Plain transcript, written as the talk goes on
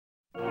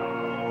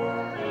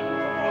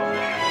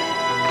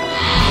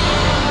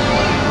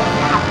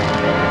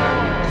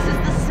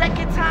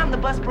the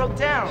bus broke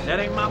down. That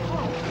ain't my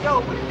fault. Yo,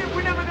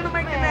 we're never gonna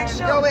make the next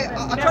show. Yo, wait,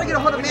 I'll try to get a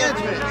hold of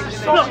management.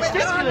 Look,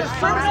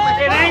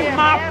 it ain't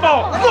my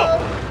fault.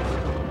 Look,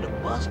 the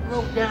bus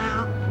broke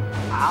down.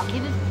 I'll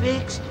get it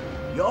fixed.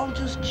 Y'all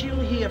just chill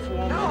here for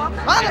a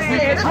minute. Honestly,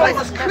 this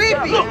place is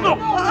creepy. Look.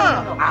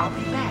 I'll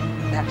be back.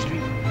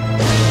 Backstreet.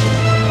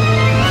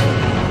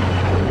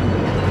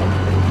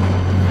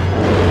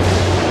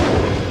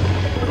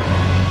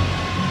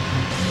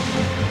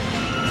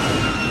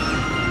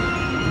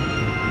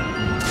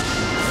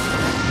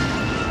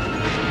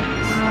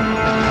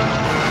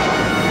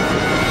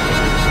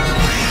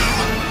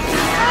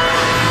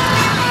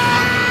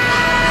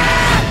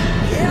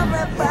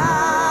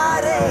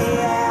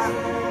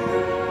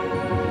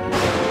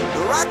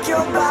 Rock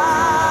your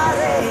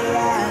body,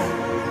 yeah.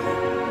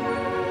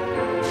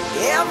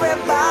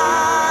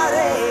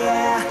 Everybody,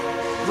 yeah.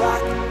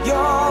 Rock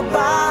your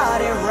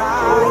body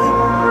right.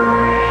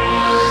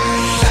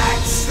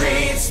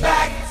 Backstreet's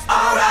back,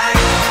 alright.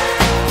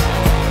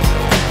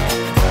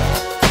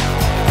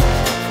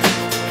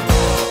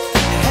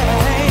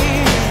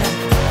 Hey,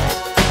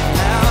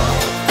 now,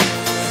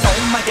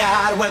 oh my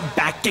God, we're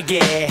back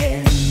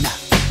again.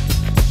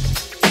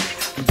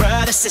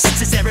 Brothers,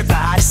 sisters,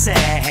 everybody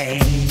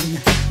sing.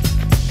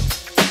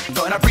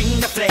 Gonna bring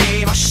the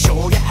flame, I'll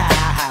show you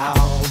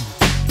how.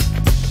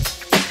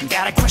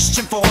 Got a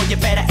question for you,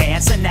 better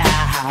answer now.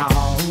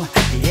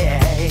 Yeah.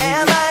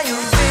 Am I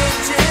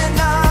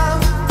original?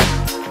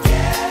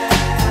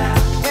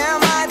 Yeah.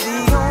 Am I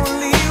the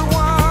only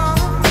one?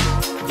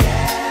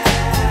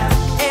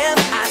 Yeah. Am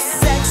I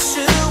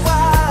sexual?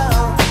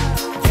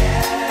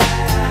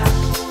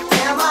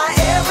 Yeah. Am I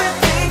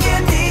everything you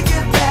need?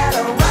 You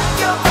better rock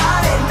your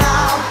body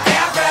now.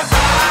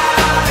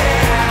 Everybody,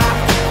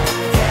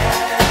 yeah.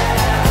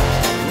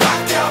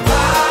 Rock your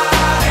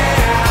body,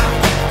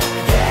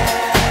 yeah.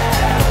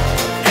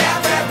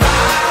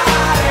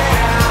 Everybody,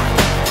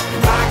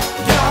 rock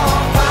your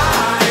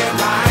body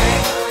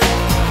right.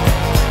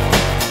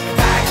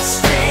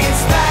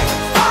 Backstreet's back,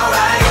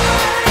 alright.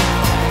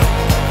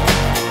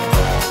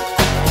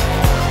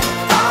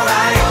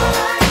 Alright.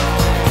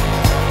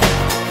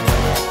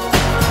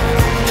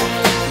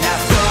 Now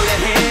throw your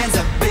hands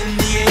up in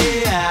the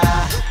air.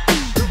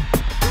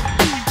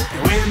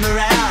 Wave them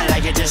around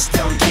like you just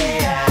don't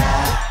care.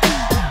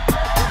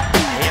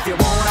 If you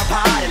wanna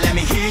party, let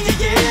me hear you,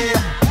 yeah.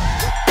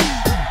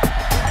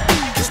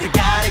 'Cause we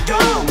got it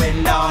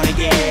going on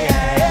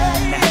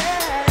again.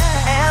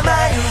 Am I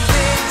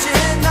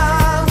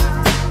original?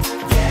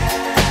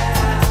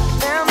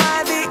 Yeah. Am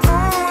I the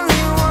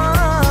only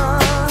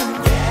one?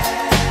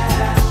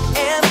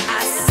 Yeah. Am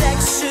I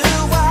sexual?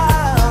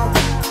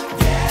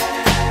 Yeah.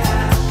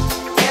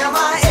 Am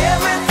I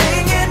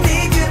everything you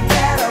need? You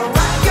better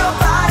rock your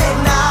body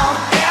now.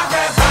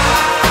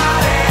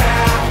 Everybody,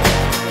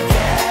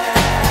 yeah.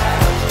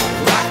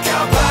 Rock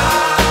your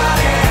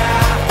body,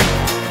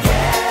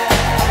 yeah.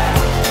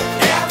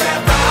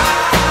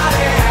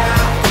 Everybody,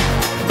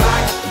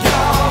 rock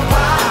your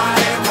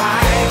body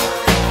right.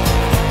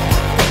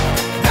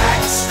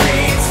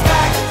 Backstreet's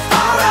back,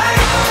 alright.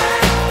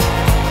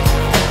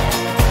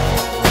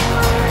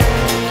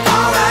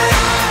 Alright.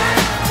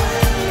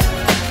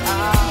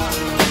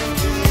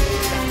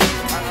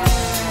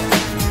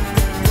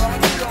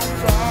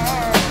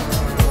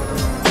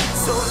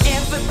 So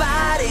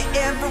everybody,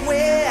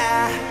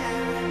 everywhere,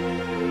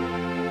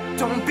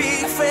 don't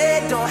be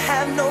afraid, don't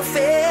have no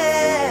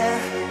fear.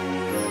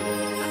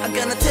 I'm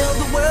gonna tell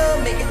the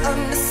world, make it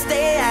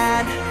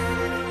understand.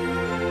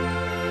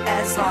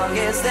 As long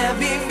as there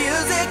be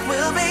music,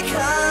 we'll be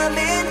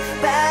coming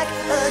back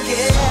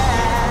again.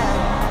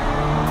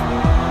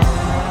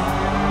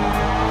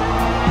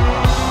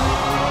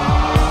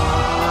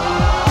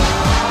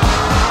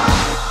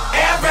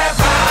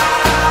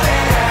 Everybody,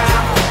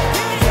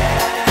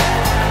 yeah.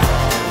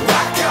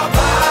 Rock your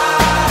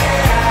body,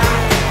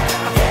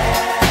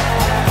 yeah.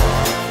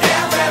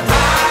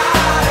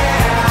 Everybody,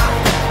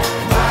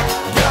 rock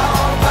your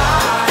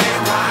body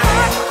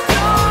right.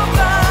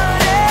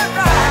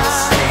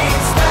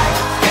 Backstreet's back.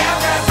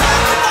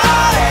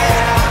 Everybody,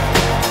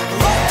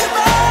 rock your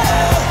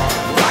body,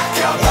 rock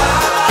your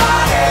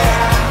body.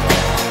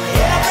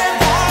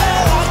 Everybody,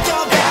 rock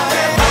your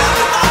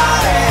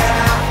body.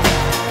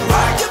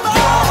 Rock your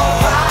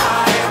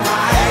body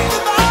right.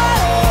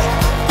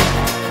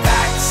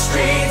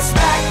 Backstreet's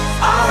back,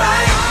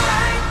 alright.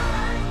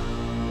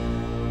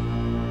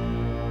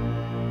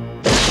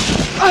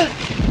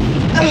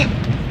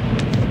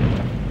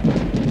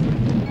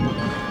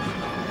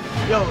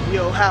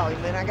 Yo, Howie,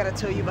 man, I gotta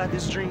tell you about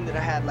this dream that I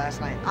had last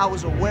night. I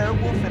was a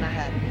werewolf and I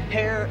had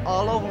hair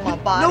all over my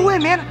body. No way,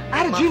 man. I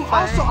had a My dream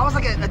fangs. also. I was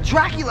like a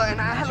Dracula and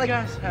I had like,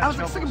 I was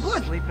like sucking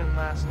blood. Sleeping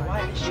last night.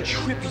 Why did you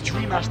trippy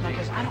dream last night?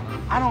 Cause I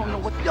don't know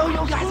what. Yo,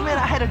 guys, man,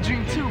 I had a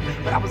dream too,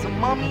 but I was a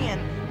mummy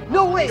and.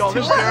 No way. Yo,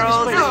 This there's place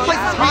girls, is there's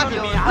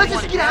haunted. guys. Let's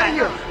just get out of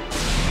here.